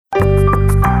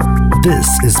This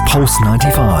is Pulse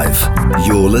 95.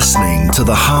 You're listening to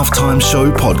the Halftime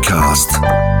Show podcast.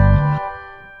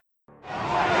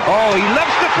 Oh, he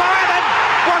loves to fire then.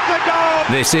 What a goal!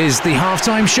 This is the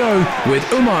Halftime Show with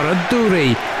Umar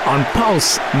Adouri on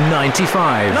Pulse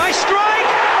 95. Nice strike!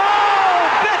 Oh,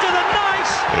 better than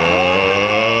nice!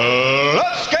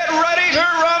 Let's get ready to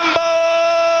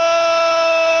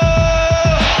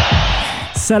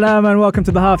rumble! Salam and welcome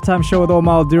to the Halftime Show with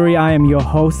Umar Adouri. I am your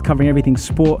host, covering everything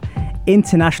sport,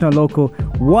 international, local.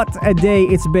 What a day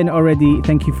it's been already.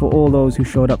 Thank you for all those who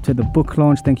showed up to the book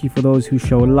launch. Thank you for those who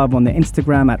show love on the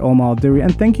Instagram at Omar Adouri.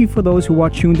 And thank you for those who are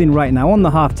tuned in right now on the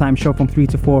Halftime Show from 3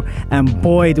 to 4. And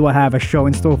boy, do I have a show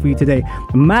in store for you today.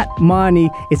 Matt Marney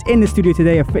is in the studio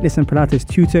today, a fitness and Pilates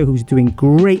tutor who's doing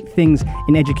great things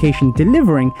in education,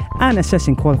 delivering and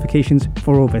assessing qualifications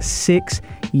for over 6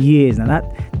 years. Now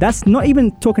that's not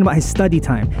even talking about his study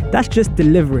time. That's just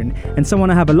delivering. And someone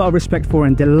I have a lot of respect for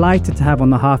and delighted to have on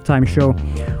the Halftime Show.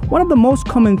 One of the most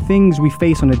common things we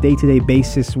face on a day-to-day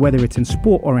basis, whether it's in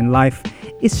sport or in life,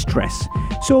 is stress.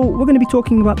 So we're going to be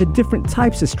talking about the different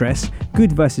types of stress,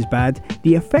 good versus bad,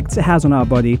 the effects it has on our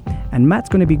body, and Matt's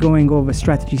going to be going over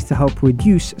strategies to help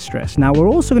reduce stress. Now, we're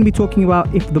also going to be talking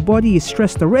about if the body is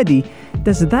stressed already,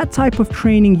 does that type of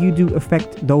training you do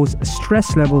affect those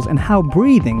stress levels, and how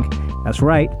breathing, that's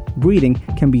right, breathing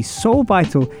can be so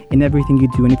vital in everything you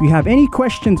do. And if you have any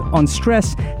questions on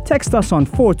stress, text us on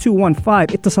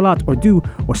 4215 Ittasalat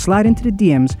or slide into the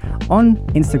DMs on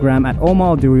Instagram at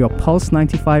Omar Adouri or Pulse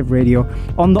 95 Radio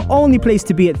on the only place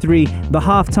to be at 3, the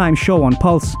Halftime Show on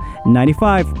Pulse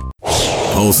 95.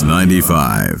 Pulse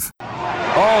 95.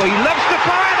 Oh, he loves to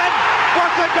fire then.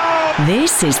 What a goal!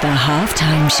 This is the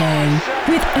Halftime Show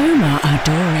with Omar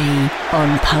Adouri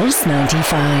on Pulse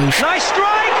 95. Nice strike!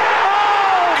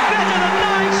 Oh, better than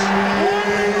nice!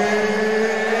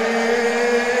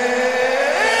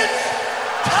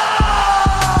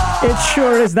 It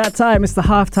sure is that time. It's the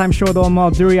Halftime Show with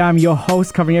Omar Adouri. I'm your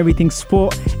host, covering everything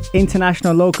sport,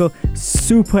 international, local.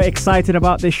 Super excited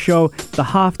about this show. The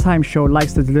Halftime Show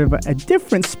likes to deliver a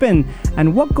different spin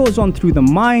and what goes on through the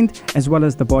mind as well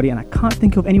as the body. And I can't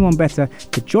think of anyone better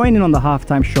to join in on the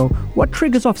Halftime Show, what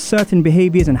triggers off certain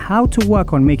behaviors and how to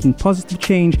work on making positive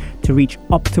change to reach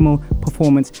optimal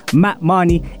performance. Matt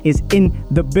Marney is in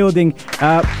the building.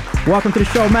 Welcome to the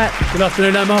show, Matt. Good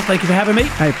afternoon, Omar. Thank you for having me.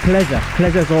 Hey,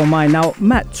 pleasure's all mine. Now,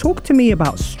 Matt, talk to me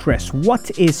about stress.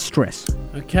 What is stress?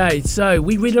 Okay, so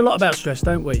we read a lot about stress,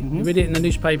 don't we? We read it in the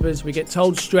newspapers. We get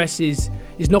told stress is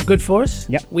not good for us.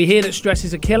 Yep. We hear that stress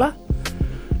is a killer.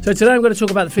 So today I'm going to talk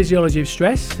about the physiology of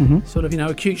stress, sort of,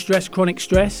 acute stress, chronic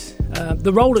stress,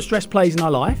 the role that stress plays in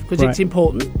our life, because it's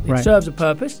important. It serves a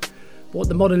purpose. What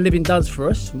the modern living does for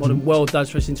us, modern world does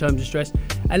for us in terms of stress.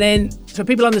 And then, so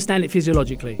people understand it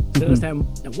physiologically. So they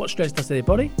understand what stress does to their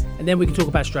body, and then we can talk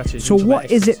about strategies. So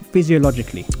what is it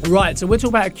physiologically? Right, so we're talking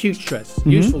about acute stress,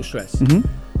 useful stress. So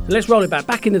let's roll it back.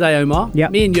 Back in the day, Omar,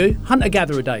 me and you,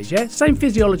 hunter-gatherer days, yeah? Same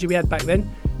physiology we had back then.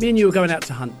 Me and you were going out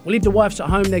to hunt. We leave the wives at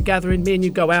home, they're gathering. Me and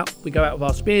you go out. We go out with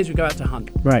our spears, we go out to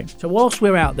hunt. Right. So whilst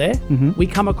we're out there, we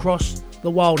come across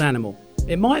the wild animal.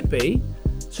 It might be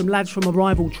some lads from a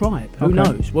rival tribe. Who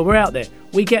knows? Well, we're out there.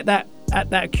 We get that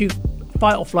acute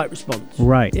fight or flight response.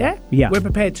 Right. Yeah? Yeah. We're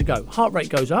prepared to go. Heart rate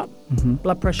goes up.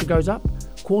 Blood pressure goes up.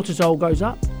 Cortisol goes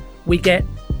up. We get,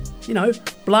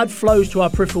 blood flows to our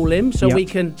peripheral limbs so we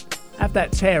can have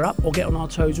that tear up or get on our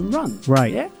toes and run.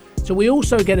 Right. Yeah? So we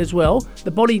also get as well,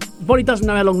 the body doesn't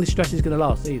know how long this stress is going to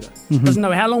last either. Doesn't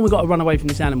know how long we've got to run away from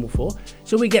this animal for.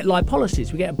 So we get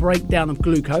lipolysis, we get a breakdown of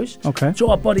glucose. Okay.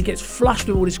 So our body gets flushed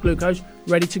with all this glucose,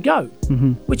 ready to go,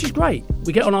 which is great.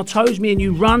 We get on our toes, me and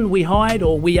you run, we hide,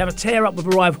 or we have a tear up with a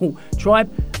rival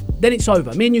tribe. Then it's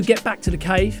over. Me and you get back to the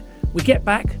cave. We get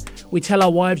back. We tell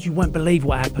our wives, you won't believe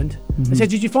what happened. They said,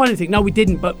 did you find anything? No, we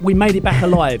didn't, but we made it back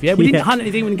alive. Yeah, we didn't hunt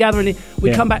anything, we didn't gather anything.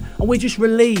 We come back and we're just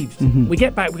relieved. We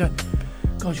get back, we go,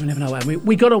 God, you'll never know what happened.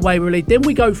 We got away, we're relieved. Then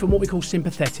we go from what we call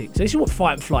sympathetic. So this is what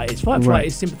fight and flight is. Fight and flight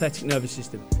is sympathetic nervous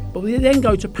system. But we then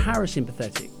go to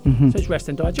parasympathetic. So it's rest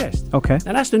and digest. Okay.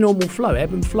 Now that's the normal flow,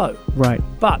 ebb and flow. Right.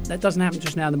 But that doesn't happen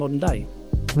just now in the modern day.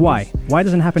 Why? Why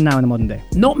doesn't it happen now in the modern day?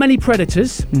 Not many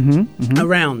predators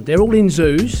around. They're all in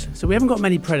zoos, so we haven't got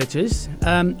many predators.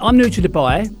 I'm new to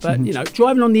Dubai, but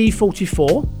driving on the E44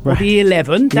 or the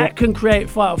E11, that can create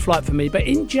fight or flight for me. But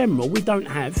in general, we don't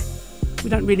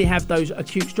really have those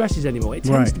acute stresses anymore. It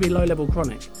tends to be low-level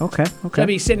chronic. Okay. So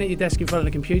you're sitting at your desk in front of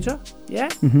the computer,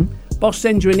 Boss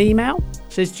sends you an email,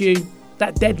 says to you,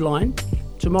 that deadline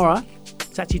tomorrow,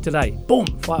 It's actually today. Boom,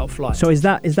 fight or flight. So is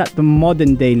that the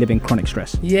modern day living chronic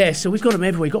stress? Yeah, so we've got them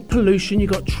everywhere. You've got pollution,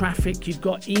 you've got traffic, you've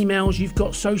got emails, you've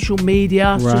got social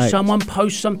media. So Right. someone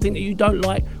posts something that you don't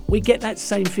like, we get that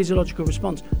same physiological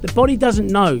response. The body doesn't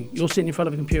know you're sitting in front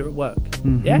of a computer at work.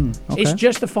 Yeah? Okay. It's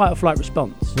just a fight or flight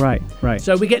response. Right.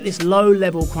 So we get this low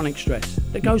level chronic stress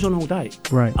that goes on all day.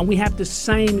 Right. And we have the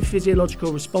same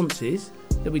physiological responses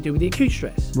that we do with the acute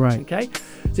stress. Right. Okay?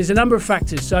 So there's a number of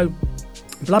factors. So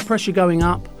blood pressure going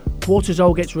up,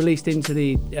 cortisol gets released into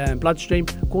the bloodstream.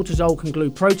 Cortisol can glue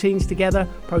proteins together.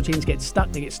 Proteins get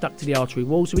stuck. They get stuck to the artery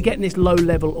wall. So we're getting this low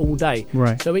level all day.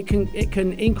 Right. So it can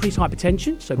increase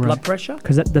hypertension, so blood pressure.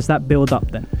 Because does that build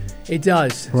up then? It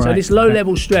does. So Right, this low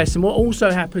level stress. And what also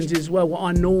happens is, well, what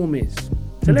our norm is.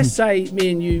 So let's say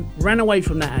me and you ran away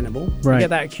from that animal. Right. We get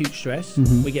that acute stress.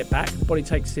 We get back. The body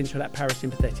takes us into that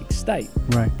parasympathetic state.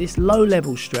 Right. This low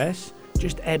level stress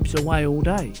just ebbs away all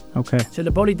day. Okay. So the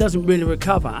body doesn't really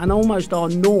recover, and almost our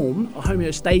norm, our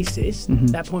homeostasis,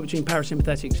 that point between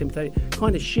parasympathetic and sympathetic,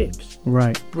 kind of shifts.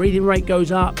 Right. Breathing rate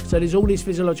goes up, so there's all these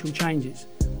physiological changes.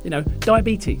 You know,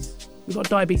 diabetes. We've got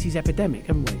diabetes epidemic,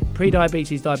 haven't we?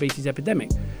 Pre-diabetes, diabetes epidemic.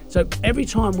 So every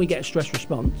time we get a stress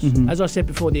response, as I said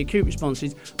before, the acute response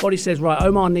is, body says, right,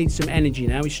 Omar needs some energy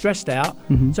now, he's stressed out,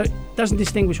 so it doesn't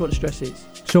distinguish what the stress is.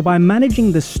 So by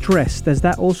managing the stress, does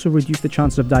that also reduce the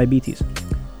chances of diabetes?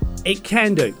 It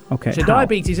can do. Okay, So how?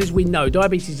 diabetes, as we know,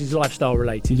 diabetes is lifestyle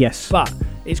related. Yes. But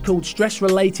it's called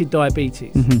stress-related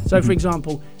diabetes. So, for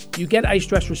example, you get a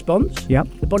stress response. Yep.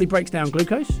 The body breaks down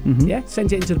glucose. Yeah.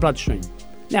 Sends it into the bloodstream.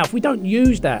 Now, if we don't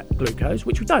use that glucose,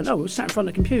 which we don't know, we're sat in front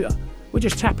of the computer, we're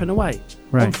just tapping away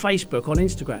Right. on Facebook, on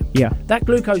Instagram. Yeah. That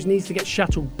glucose needs to get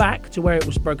shuttled back to where it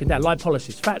was broken down,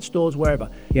 lipolysis, fat stores, wherever.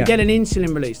 Yeah. You get an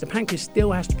insulin release. The pancreas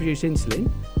still has to produce insulin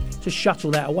to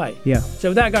shuttle that away. Yeah. So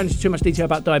without going into too much detail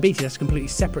about diabetes, that's a completely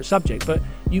separate subject, but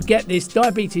you get this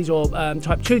diabetes or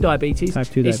type 2 diabetes. Type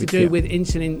 2 It's to diabetes, do yeah. with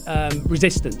insulin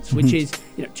resistance, which is,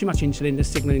 too much insulin, the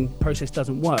signaling process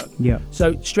doesn't work. Yeah.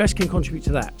 So stress can contribute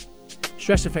to that.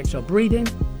 Stress affects our breathing,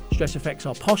 stress affects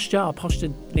our posture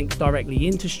links directly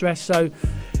into stress. So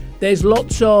there's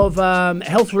lots of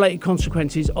health-related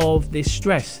consequences of this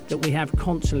stress that we have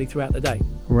constantly throughout the day.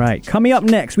 Right. Coming up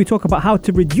next, we talk about how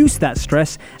to reduce that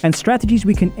stress and strategies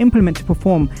we can implement to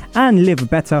perform and live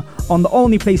better on the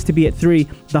only place to be at 3,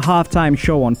 the Halftime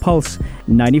Show on Pulse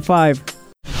 95.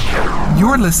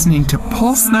 You're listening to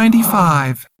Pulse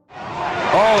 95.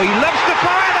 Oh, he lifts the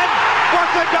fire and what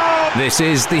a goal! This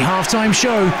is the Halftime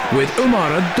Show with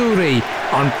Umar Adouri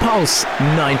on Pulse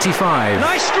 95.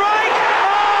 Nice strike!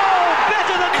 Oh,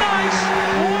 better than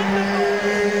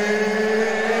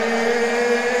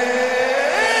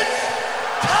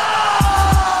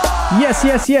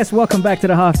Yes. Welcome back to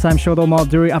the Halftime Show with Omar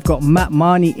Adouri. I've got Matt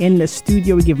Marney in the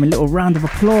studio. We give him a little round of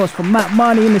applause for Matt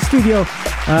Marney in the studio,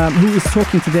 who is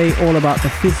talking today all about the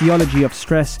physiology of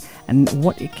stress and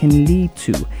what it can lead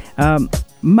to.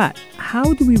 Matt,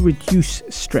 how do we reduce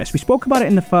stress? We spoke about it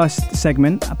in the first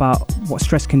segment about what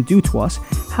stress can do to us.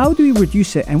 How do we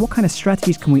reduce it, and what kind of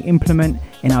strategies can we implement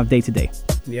in our day-to-day?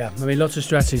 Yeah, I mean, lots of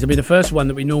strategies. I mean, the first one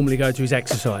that we normally go to is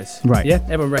exercise. Right. Yeah,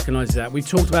 everyone recognises that. We've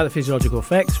talked about the physiological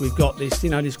effects. We've got this,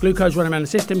 this glucose running around the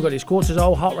system. We've got this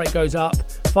cortisol, heart rate goes up,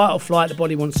 fight or flight. The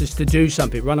body wants us to do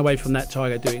something, run away from that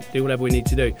tiger, do whatever we need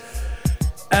to do.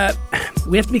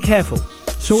 We have to be careful.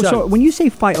 So when you say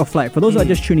fight or flight, for those that are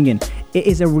just tuning in, it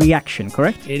is a reaction,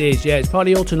 correct? It is, yeah. It's part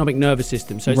of the autonomic nervous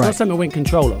system. So it's not something we're in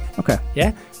control of. Okay.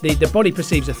 Yeah? The body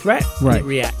perceives a threat and it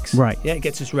reacts. Right. Yeah, it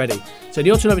gets us ready. So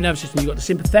the autonomic nervous system, you've got the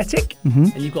sympathetic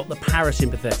and you've got the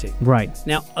parasympathetic. Right.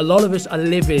 Now, a lot of us are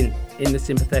living in the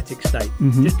sympathetic state.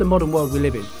 Just the modern world we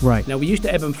live in. Right. Now, we used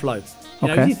to ebb and flow.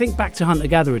 Okay. If you think back to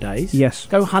hunter-gatherer days, Yes.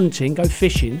 go hunting, go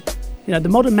fishing. The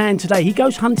modern man today, he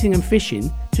goes hunting and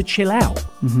fishing to chill out.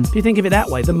 If you think of it that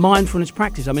way, the mindfulness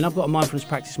practice. I mean, I've got a mindfulness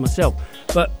practice myself.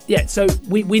 But yeah, so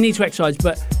we need to exercise,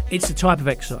 but it's the type of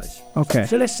exercise. Okay.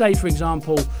 So let's say, for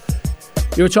example,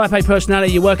 you're a type A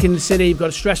personality, you work in the city, you've got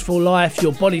a stressful life,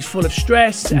 your body's full of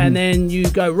stress, and then you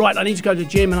go, right, I need to go to the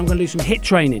gym and I'm going to do some HIIT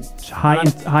training.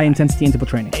 High intensity interval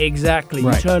training. Exactly.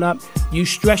 Right. You turn up, you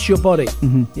stress your body,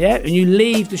 yeah, and you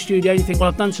leave the studio and you think, well,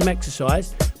 I've done some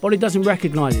exercise. Body doesn't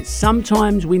recognise it.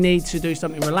 Sometimes we need to do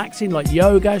something relaxing like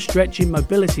yoga, stretching,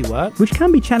 mobility work. Which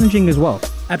can be challenging as well.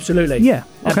 Absolutely. Yeah.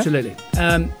 Okay. Absolutely.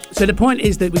 So the point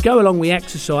is that we go along, we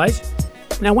exercise.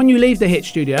 Now, when you leave the HIIT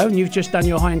studio and you've just done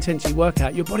your high-intensity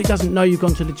workout, your body doesn't know you've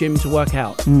gone to the gym to work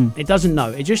out. It doesn't know.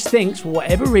 It just thinks, for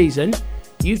whatever reason,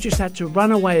 You've just had to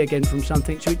run away again from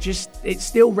something, so it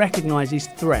still recognises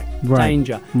threat,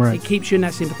 danger. Right. It keeps you in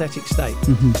that sympathetic state.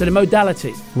 So the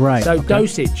modality. Right. So okay.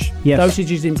 dosage. Yes.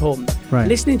 Dosage is important. Right.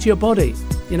 Listening to your body.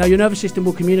 You know, your nervous system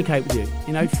will communicate with you.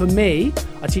 You know, for me,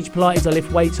 I teach Pilates, I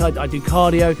lift weights, I do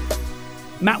cardio.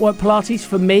 Mat work Pilates,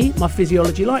 for me, my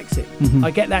physiology likes it. I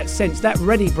get that sense, that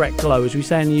ready breath glow, as we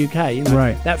say in the UK. You know,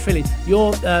 right. That feeling.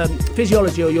 Your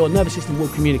physiology or your nervous system will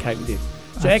communicate with you.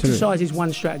 So Absolutely. exercise is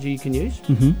one strategy you can use.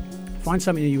 Find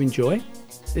something that you enjoy.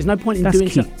 There's no point in That's doing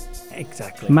key. something.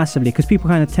 Exactly. Massively, because people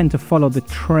kind of tend to follow the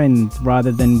trend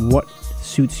rather than what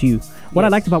suits you. What I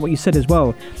liked about what you said as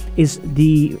well is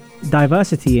the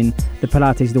diversity in the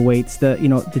Pilates, the weights,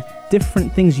 the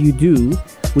different things you do,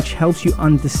 which helps you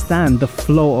understand the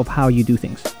flow of how you do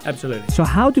things. Absolutely. So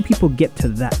how do people get to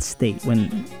that state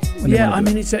when Yeah, I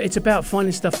mean, it's about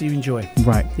finding stuff that you enjoy.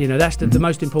 Right. You know, that's the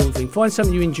most important thing. Find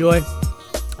something you enjoy.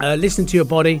 Listen to your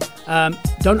body.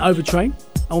 Don't overtrain.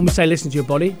 And when we say listen to your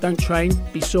body, don't train,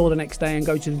 be sore the next day and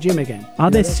go to the gym again. Are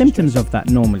there symptoms of that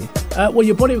normally? Well,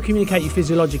 your body will communicate you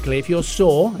physiologically. If you're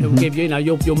sore, it will give you,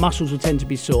 your muscles will tend to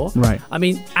be sore. Right. I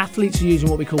mean, athletes are using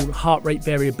what we call heart rate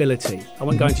variability. I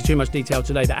won't go into too much detail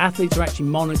today, but athletes are actually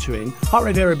monitoring. Heart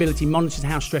rate variability monitors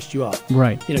how stressed you are.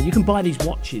 Right. You know, you can buy these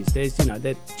watches. There's,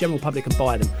 the general public can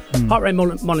buy them. Heart rate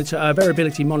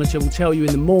variability monitor will tell you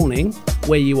in the morning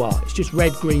where you are. It's just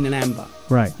red, green, and amber.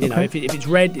 Right. You know, if it's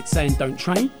red, it's saying don't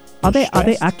train. Are they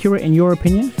accurate in your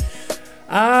opinion?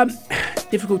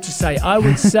 Difficult to say. I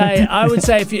would say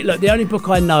if you look, the only book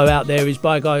I know out there is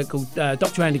by a guy called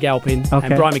Dr. Andy Galpin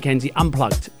and Brian McKenzie,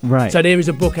 Unplugged. Right. So there is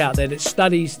a book out there that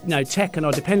studies, tech and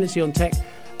our dependency on tech.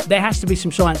 There has to be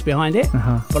some science behind it,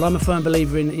 but I'm a firm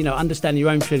believer in understanding your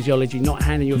own physiology, not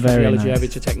handing your physiology over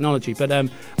to technology. But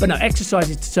no, exercise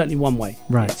is certainly one way.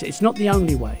 Right. It's not the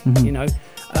only way.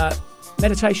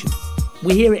 Meditation.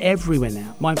 We hear it everywhere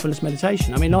now. Mindfulness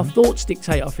meditation. I mean, our thoughts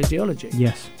dictate our physiology.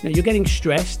 Yes. You're getting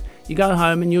stressed. You go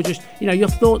home and you're just, your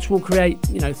thoughts will create.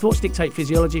 Thoughts dictate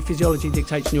physiology. Physiology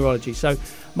dictates neurology. So,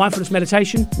 mindfulness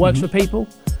meditation works for people.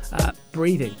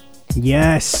 Breathing.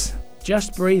 Yes.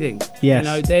 Just breathing.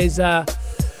 Yes. There's I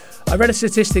read a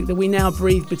statistic that we now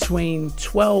breathe between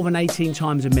 12 and 18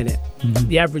 times a minute.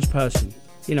 The average person.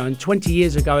 And 20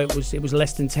 years ago it was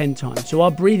less than 10 times. So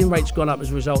our breathing rate's gone up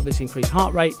as a result of this increased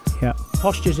heart rate. Yeah.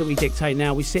 Postures that we dictate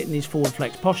now. We sit in these forward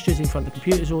flex postures in front of the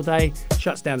computers all day.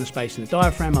 Shuts down the space in the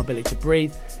diaphragm, our ability to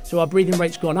breathe. So our breathing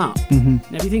rate's gone up. Now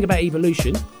if you think about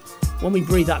evolution, when we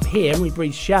breathe up here and we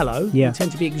breathe shallow, we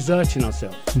tend to be exerting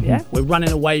ourselves. We're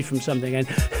running away from something, and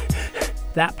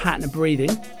that pattern of breathing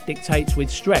dictates with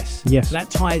stress. Yes. So that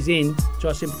ties in to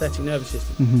our sympathetic nervous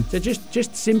system. So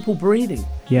just simple breathing.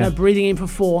 Yeah. Breathing in for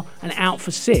 4 and out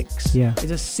for 6 Yeah.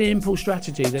 is a simple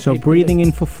strategy. So breathing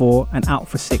in for 4 and out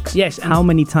for 6. Yes. How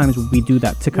many times would we do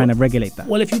that to kind of regulate that?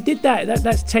 Well, if you did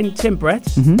that's 10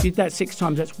 breaths. If you did that 6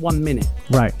 times, that's 1 minute.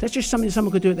 Right. That's just something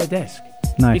someone could do at their desk.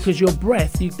 Nice. Because your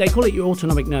breath, they call it your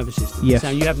autonomic nervous system. Yes. So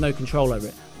you have no control over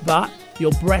it. But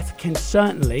your breath can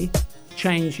certainly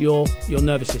change your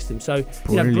nervous system. So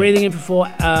breathing in for 4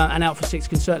 and out for 6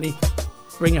 can certainly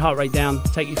bring your heart rate down,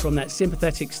 take you from that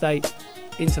sympathetic state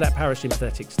into that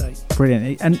parasympathetic state.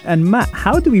 Brilliant. And Matt,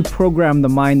 how do we program the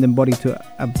mind and body to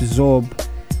absorb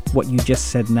what you just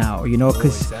said now?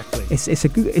 Because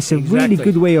it's a really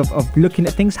good way of looking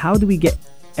at things. How do we get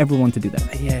everyone to do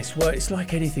that? Yes, well, it's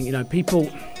like anything,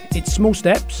 people, it's small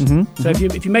steps. So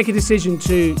if you make a decision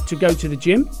to go to the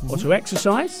gym or to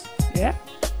exercise,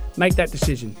 make that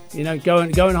decision. Go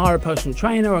and hire a personal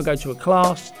trainer or go to a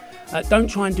class. Don't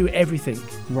try and do everything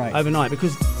overnight,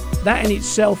 because that in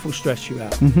itself will stress you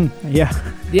out. Yeah.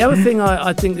 The other thing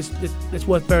I think that's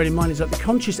worth bearing in mind is that the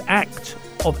conscious act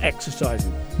of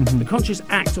exercising, the conscious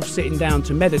act of sitting down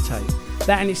to meditate,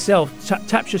 that in itself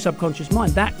taps your subconscious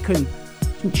mind. That can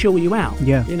chill you out.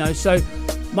 Yeah. So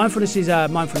mindfulness is a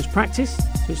mindfulness practice.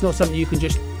 So it's not something you can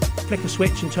just flick a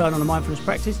switch and turn on a mindfulness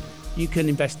practice. You can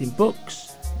invest in books.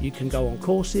 You can go on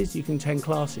courses, you can attend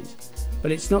classes,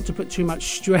 but it's not to put too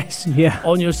much stress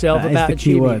on yourself about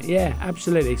achieving it. Yeah,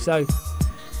 absolutely. So,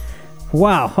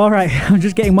 wow. All right. I'm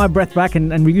just getting my breath back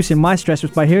and reducing my stress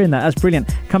just by hearing that. That's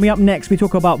brilliant. Coming up next, we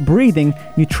talk about breathing,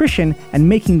 nutrition, and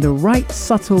making the right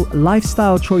subtle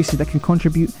lifestyle choices that can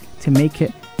contribute to make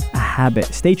it a habit.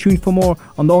 Stay tuned for more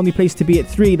on the only place to be at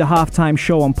 3, the halftime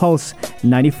show on Pulse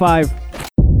 95.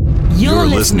 You're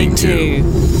listening to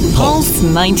Pulse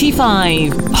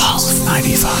 95. Pulse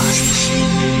 95.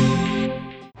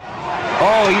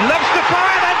 Oh, he loves to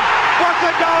fire, and what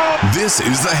a goal! This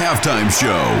is the halftime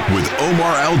show with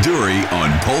Omar Al-Duri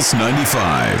on Pulse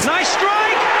 95. Nice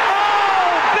strike!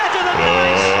 Oh, better than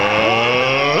nice!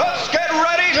 Let's get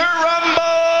ready to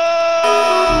rumble!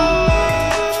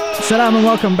 Salam and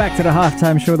welcome back to the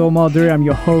Halftime Show with Omar Duri. I'm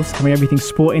your host, covering everything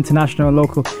sport, international and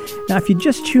local. Now, if you're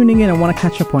just tuning in and want to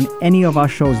catch up on any of our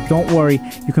shows, don't worry.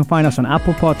 You can find us on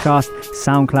Apple Podcasts,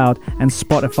 SoundCloud and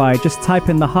Spotify. Just type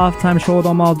in the Halftime Show with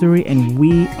Omar Duri and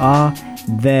we are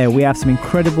there. We have some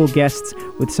incredible guests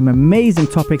with some amazing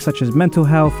topics such as mental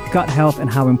health, gut health and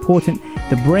how important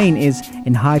the brain is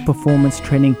in high performance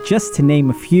training, just to name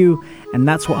a few. And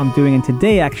that's what I'm doing. And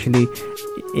today, actually,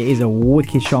 it is a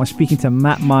wicked show. I'm speaking to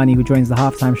Matt Marney, who joins the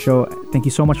Halftime Show. Thank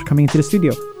you so much for coming into the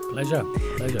studio. Pleasure.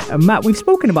 Matt, we've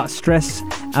spoken about stress.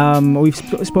 We've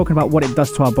spoken about what it does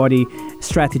to our body,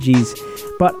 strategies.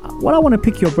 But what I want to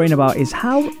pick your brain about is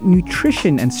how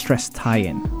nutrition and stress tie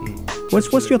in.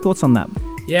 What's your thoughts on that?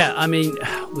 Yeah, I mean,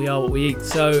 we are what we eat.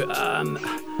 So,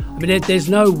 there's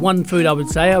no one food I would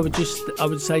say. I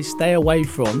would say stay away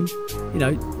from,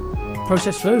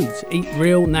 processed foods. Eat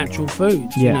real, natural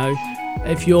foods. Yeah.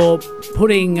 If you're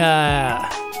putting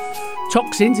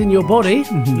toxins in your body,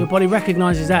 your body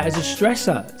recognises that as a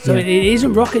stressor. So it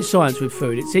isn't rocket science with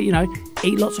food. It's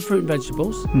eat lots of fruit and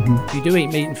vegetables. If you do eat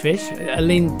meat and fish, a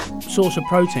lean source of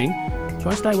protein.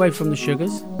 Try and stay away from the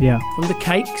sugars. From the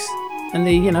cakes and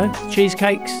the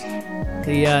cheesecakes,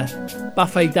 the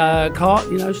buffet cart.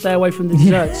 Stay away from the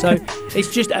dessert. So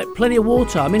it's just plenty of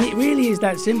water. I mean, it really is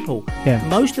that simple.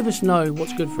 Most of us know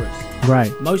what's good for us.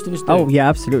 Right. Most of us do. Oh, yeah,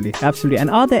 absolutely.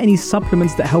 And are there any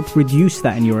supplements that help reduce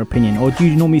that, in your opinion, or do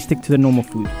you normally stick to the normal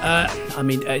food? No,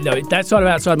 that's sort of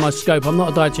outside my scope. I'm not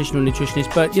a dietitian or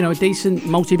nutritionist, but a decent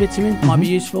multivitamin might be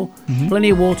useful. Plenty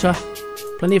of water.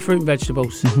 Plenty of fruit and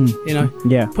vegetables,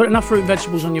 Put enough fruit and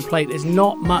vegetables on your plate. There's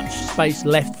not much space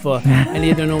left for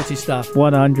any of the naughty stuff.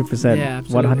 100%. Yeah,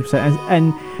 absolutely. 100%.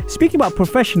 And speaking about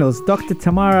professionals, Dr.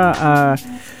 Tamara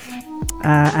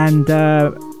and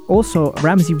also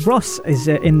Ramsey Ross is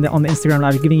on the Instagram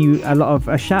Live, giving you a lot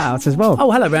of shout-outs as well. Oh,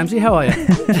 hello, Ramsey. How are you?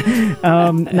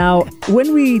 Now,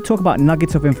 when we talk about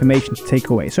nuggets of information to take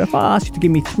away, so if I ask you to give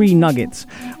me 3 nuggets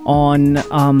on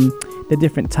the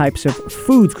different types of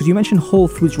foods, because you mentioned whole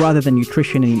foods rather than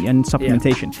nutrition and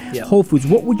supplementation. Yeah. Whole foods,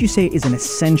 what would you say is an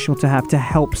essential to have to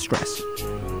help stress?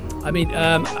 I mean,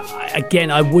 again,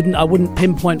 I wouldn't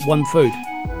pinpoint one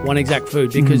exact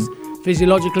food, because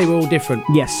physiologically we're all different.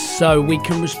 Yes. So we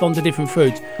can respond to different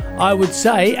foods. I would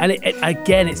say, and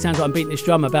it sounds like I'm beating this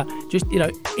drum about, just,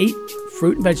 eat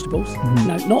fruit and vegetables.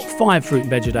 Not 5 fruit and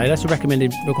veg a day. That's a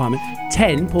recommended requirement.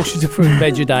 10 portions of fruit and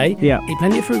veg a day. Eat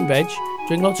plenty of fruit and veg.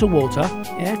 Drink lots of water.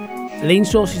 Lean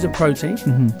sources of protein.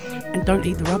 And don't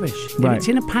eat the rubbish. Right. If it's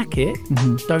in a packet,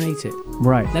 don't eat it.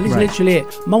 Right. That is literally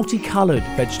it. Multicoloured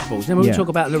vegetables. Then when we talk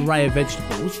about an array of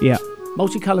vegetables,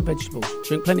 multicoloured vegetables.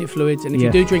 Drink plenty of fluids, and if you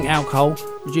do drink alcohol,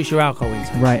 reduce your alcohol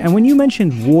intake. Right. And when you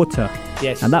mentioned water,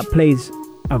 yes, and that plays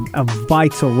a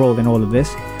vital role in all of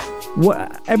this.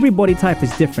 Every body type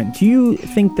is different. Do you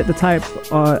think that the type,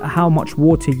 how much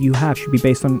water you have, should be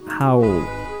based on how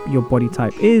your body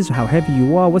type is, how heavy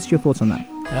you are? What's your thoughts on that?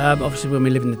 Obviously, when we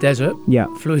live in the desert,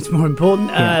 fluid's more important.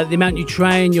 The amount you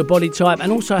train, your body type,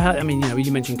 and also how,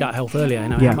 you mentioned gut health earlier,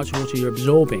 how much water you're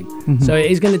absorbing. So it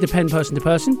is going to depend person to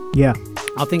person.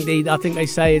 I think they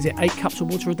say, is it 8 cups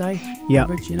of water a day?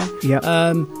 Average,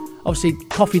 obviously,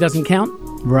 coffee doesn't count.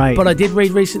 Right. But I did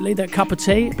read recently that cup of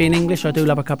tea, being English, I do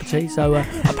love a cup of tea. So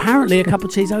apparently a cup of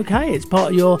tea is okay. It's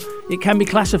part of it can be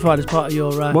classified as part of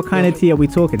your... what kind of tea are we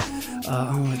talking?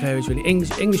 It varies really.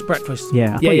 English breakfast.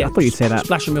 I thought you'd say that.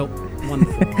 Splash of milk.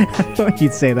 Wonderful. I thought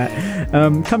you'd say that.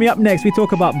 Coming up next, we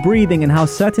talk about breathing and how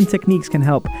certain techniques can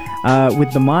help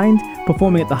with the mind,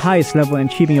 performing at the highest level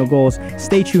and achieving your goals.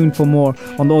 Stay tuned for more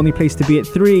on the only place to be at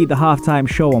 3, the Halftime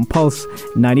Show on Pulse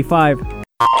 95.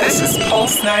 This is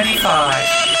Pulse 95.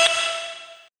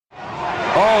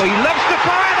 Oh, he loves the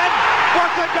fire, and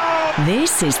what a goal!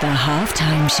 This is the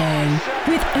Halftime Show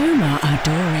with Omar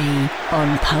Adori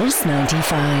on Pulse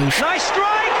 95. Nice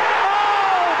strike!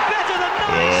 Oh, better than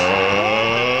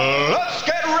nice! Let's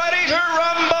get ready to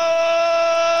rumble!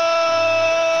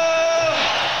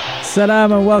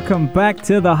 Salam and welcome back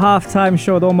to the Halftime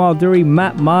Show with Omar Duri.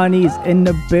 Matt Marney is in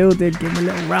the building. Give him a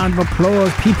little round of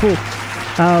applause, people.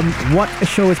 What a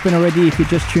show it's been already. If you're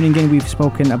just tuning in, we've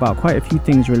spoken about quite a few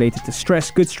things related to stress,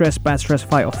 good stress, bad stress,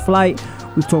 fight or flight.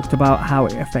 We've talked about how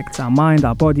it affects our mind,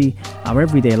 our body, our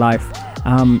everyday life.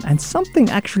 And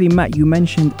something actually, Matt, you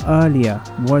mentioned earlier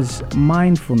was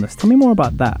mindfulness. Tell me more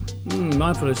about that.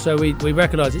 Mindfulness. So we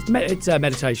recognise it's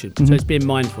meditation. So it's being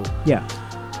mindful. Yeah.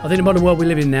 I think the modern world we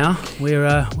live in now,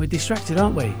 we're distracted,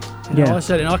 aren't we?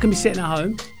 I can be sitting at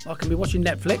home, I can be watching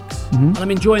Netflix, and I'm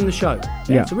enjoying the show.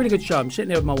 It's a really good show. I'm sitting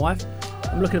there with my wife,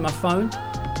 I'm looking at my phone,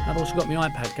 I've also got my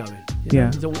iPad going. Yeah.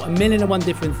 There's a million and one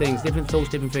different things, different thoughts,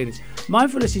 different feelings.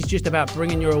 Mindfulness is just about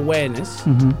bringing your awareness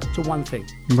to one thing.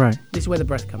 Right. This is where the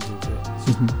breath comes into it. It's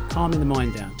just calming the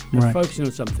mind down, Right. focusing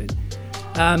on something.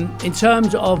 In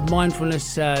terms of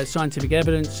mindfulness scientific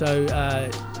evidence, so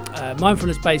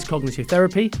mindfulness-based cognitive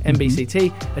therapy, MBCT,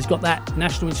 has got that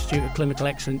National Institute of Clinical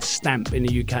Excellence stamp in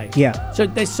the UK. Yeah. So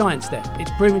there's science there.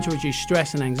 It's proven to reduce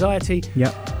stress and anxiety.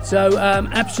 Yeah. So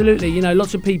absolutely,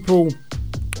 lots of people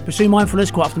pursue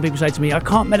mindfulness. Quite often people say to me, I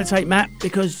can't meditate, Matt,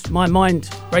 because my mind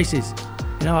races.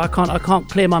 I can't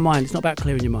clear my mind. It's not about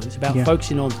clearing your mind. It's about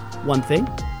focusing on one thing.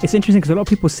 It's interesting because a lot of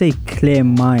people say clear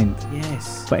mind.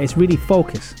 Yes. But it's really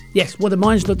focus. Yes. Well, the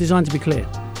mind's not designed to be clear.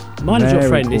 The mind is your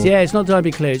friend. Cool. It's not designed to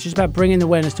be clear. It's just about bringing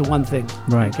awareness to one thing.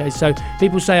 Right. Okay. So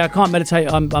people say, I can't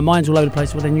meditate. My mind's all over the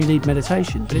place. Well, then you need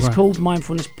meditation. But it's called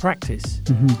mindfulness practice.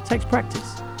 It takes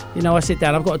practice. I sit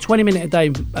down. I've got a 20-minute a day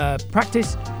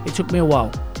practice. It took me a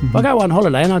while. If I go on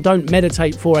holiday and I don't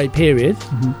meditate for a period,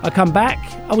 I come back.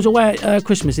 I was away at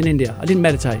Christmas in India. I didn't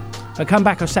meditate. I come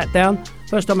back, I sat down.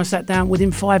 First time I sat down,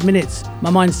 within 5 minutes, my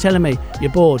mind's telling me,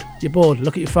 you're bored,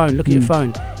 look at your phone, look at your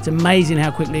phone. It's amazing how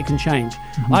quickly it can change.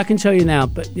 I can tell you now,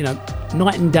 but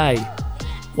night and day.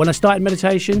 When I started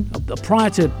meditation, prior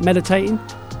to meditating,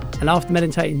 and after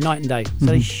meditating, night and day.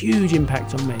 So a huge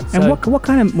impact on me. And what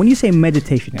kind of, when you say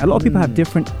meditation, a lot of people have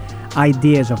different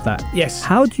ideas of that. Yes.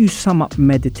 How do you sum up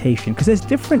meditation? Because there's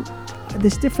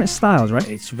different styles, right?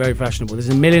 It's very fashionable. There's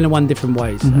a million and one different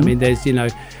ways. I mean, there's,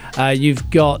 you've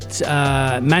got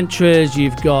mantras,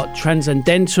 you've got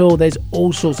transcendental, there's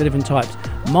all sorts of different types.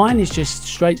 Mine is just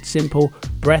straight, simple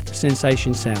breath,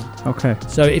 sensation, sound. Okay.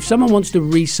 So if someone wants to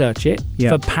research it,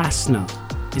 Yeah. Vipassana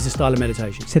is a style of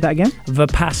meditation. Say that again?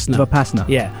 Vipassana. Vipassana.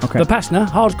 Yeah. Okay. Vipassana,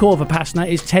 hardcore Vipassana,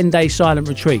 is 10-day silent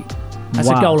retreat. That's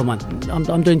a goal of mine.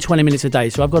 I'm doing 20 minutes a day,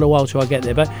 so I've got a while till I get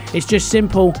there. But it's just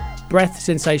simple breath,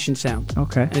 sensation, sound.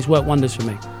 Okay. And it's worked wonders for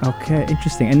me. Okay,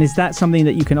 interesting. And is that something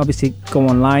that you can obviously go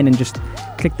online and just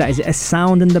click that? Is it a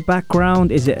sound in the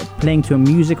background? Is it playing to a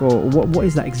music, or what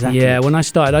is that exactly? Yeah, when I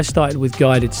started with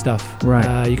guided stuff.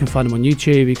 Right. You can find them on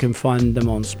YouTube. You can find them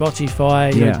on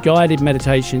Spotify. Guided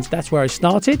meditations. That's where I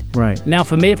started. Right. Now,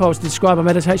 for me, if I was to describe a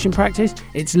meditation practice,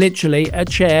 it's literally a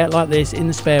chair like this in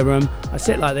the spare room. I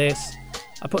sit like this.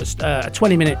 I put a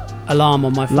 20-minute alarm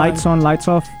on my phone. Lights on, lights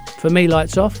off? For me,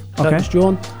 lights off, curtains Okay.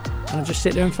 drawn, and I just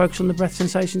sit there and focus on the breath,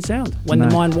 sensation, sound. When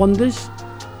Nice. the mind wanders,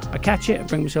 I catch it and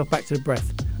bring myself back to the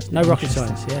breath. No rocket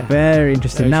science, yeah. Very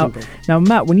interesting. Very Now, simple.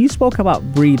 Matt, when you spoke about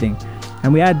breathing,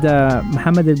 and we had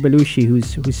Mohammed Al-Balushi,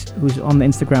 who's on the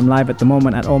Instagram live at the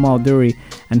moment at Omar Duri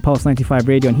and Pulse 95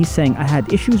 Radio, and he's saying, I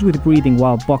had issues with breathing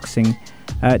while boxing.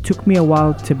 It took me a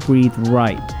while to breathe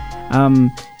right.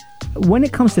 When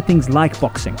it comes to things like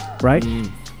boxing, right?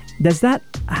 Does that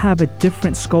have a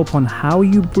different scope on how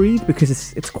you breathe because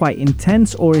it's quite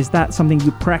intense, or is that something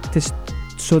you practice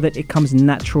so that it comes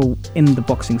natural in the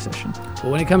boxing session?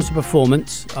 Well, when it comes to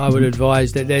performance, I would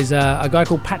advise that there's a guy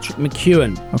called Patrick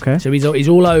McEwen. Okay. So he's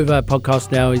all over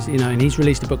podcasts now. And he's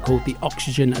released a book called The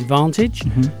Oxygen Advantage.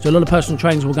 So a lot of personal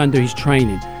trainers will go and do his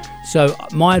training. So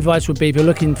my advice would be, if you're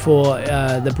looking for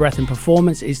the breath and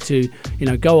performance, is to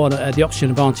go on the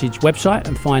Oxygen Advantage website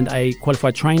and find a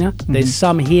qualified trainer. There's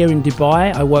some here in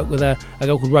Dubai. I work with a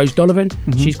girl called Rose Donovan.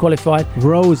 She's qualified.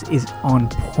 Rose is on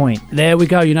point. There we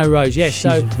go. You know Rose, yes.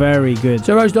 She's very good.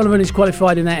 So Rose Donovan is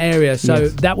qualified in that area. So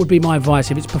Yes. that would be my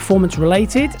advice. If it's performance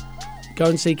related, go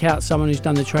and seek out someone who's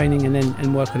done the training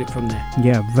and work on it from there.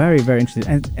 Yeah, very, very interesting.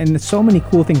 And there's so many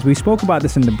cool things. We spoke about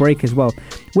this in the break as well.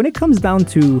 When it comes down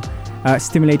to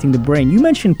stimulating the brain, you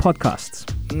mentioned podcasts.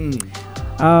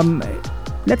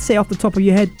 Let's say off the top of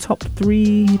your head, top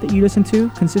 3 that you listen to,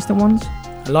 consistent ones?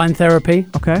 Line Therapy,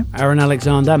 Okay. Aaron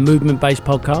Alexander, movement-based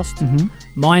podcast.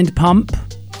 Mind Pump.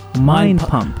 Mind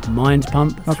Pump. Mind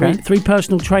Pump. Okay. Three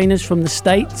personal trainers from the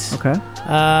States. Okay.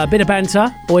 A bit of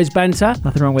banter, boys banter.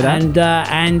 Nothing wrong with that.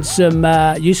 And some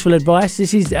useful advice.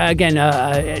 This is, again,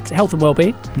 it's health and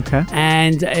well-being. Okay.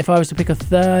 And if I was to pick a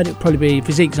third, it'd probably be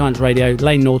Physique Science Radio,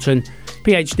 Lane Norton,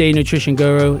 PhD, nutrition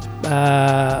guru,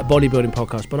 bodybuilding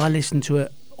podcast. But I listen to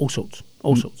it all sorts.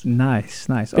 Nice.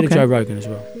 Bit of Joe Rogan as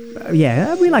well.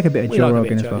 Yeah, we like a bit of Joe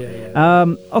Rogan as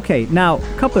well. Okay, now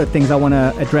a couple of things I want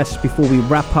to address before we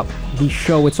wrap up the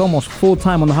show. It's almost full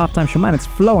time on the halftime show, man. It's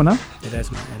flowing, huh? It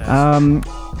has, man. It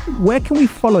has. Where can we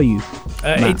follow you?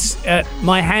 It's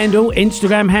my handle,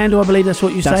 Instagram handle, I believe that's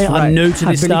what you say. That's right. I'm new to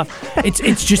this stuff.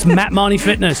 It's just Matt Marney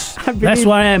Fitness. That's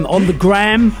where I am. On the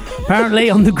gram, apparently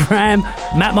on the gram,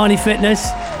 Matt Marney Fitness.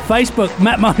 Facebook,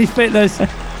 Matt Marney Fitness.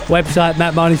 Website,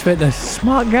 Matt Marney's Fitness.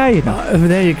 Smart guy, you know.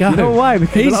 There you go. You know why?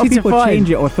 Because a lot of Easy to people find. change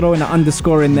it or throw in an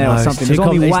underscore in there or something. There's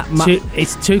only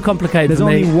it's too complicated There's for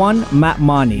me. only one Matt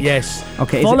Marney. Yes.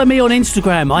 Okay. Follow me on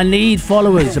Instagram. I need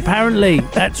followers. Apparently,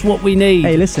 that's what we need.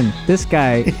 Hey, listen, this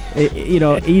guy, you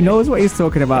know, he knows what he's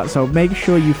talking about. So make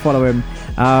sure you follow him.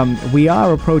 We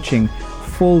are approaching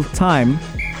full time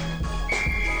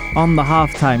on the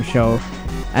halftime show.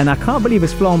 And I can't believe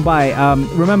it's flown by.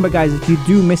 Remember, guys, if you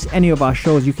do miss any of our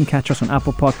shows, you can catch us on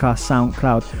Apple Podcasts,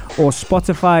 SoundCloud, or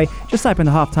Spotify. Just type in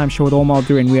the Halftime Show with Omar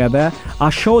Al-Duri and we are there.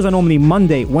 Our shows are normally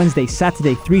Monday, Wednesday,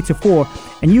 Saturday, 3 to 4.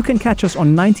 And you can catch us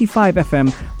on 95 FM,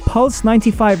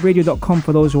 pulse95radio.com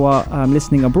for those who are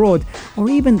listening abroad, or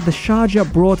even the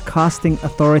Sharjah Broadcasting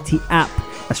Authority app.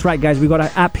 That's right, guys. We got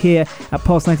an app here at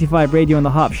Pulse 95 Radio in the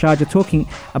heart of Sharjah talking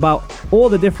about all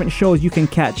the different shows you can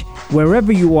catch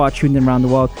wherever you are tuned in around the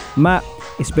world. Matt,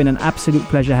 it's been an absolute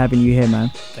pleasure having you here, man.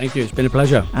 Thank you. It's been a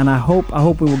pleasure. And I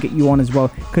hope we will get you on as well,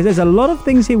 because there's a lot of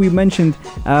things here we mentioned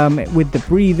with the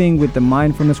breathing, with the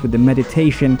mindfulness, with the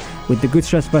meditation, with the good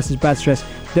stress versus bad stress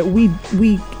that we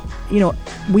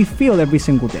feel every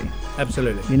single day.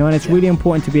 Absolutely. You know, and it's really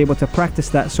important to be able to practice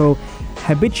that so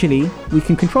habitually we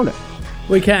can control it.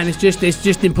 We can. It's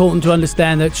just important to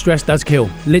understand that stress does kill,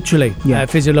 literally, at a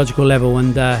physiological level,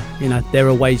 and there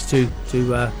are ways to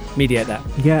mediate that.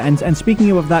 Yeah, and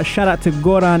speaking of that, shout out to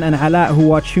Goran and Ala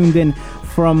who are tuned in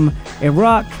from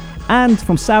Iraq and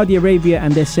from Saudi Arabia,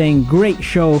 and they're saying great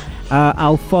show.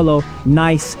 I'll follow.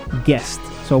 Nice guest.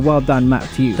 So well done, Matt,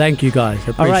 to you. Thank you, guys.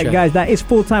 All right, guys, that is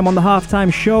full time on the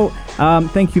halftime show.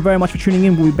 Thank you very much for tuning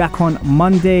in. We'll be back on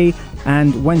Monday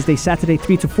and Wednesday, Saturday,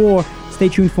 3 to 4. Stay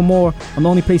tuned for more on the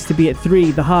only place to be at 3,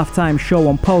 the halftime show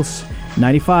on Pulse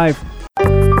 95.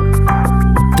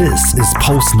 This is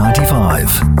Pulse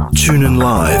 95. Tune in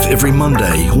live every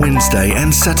Monday, Wednesday,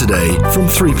 and Saturday from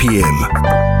 3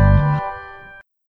 p.m.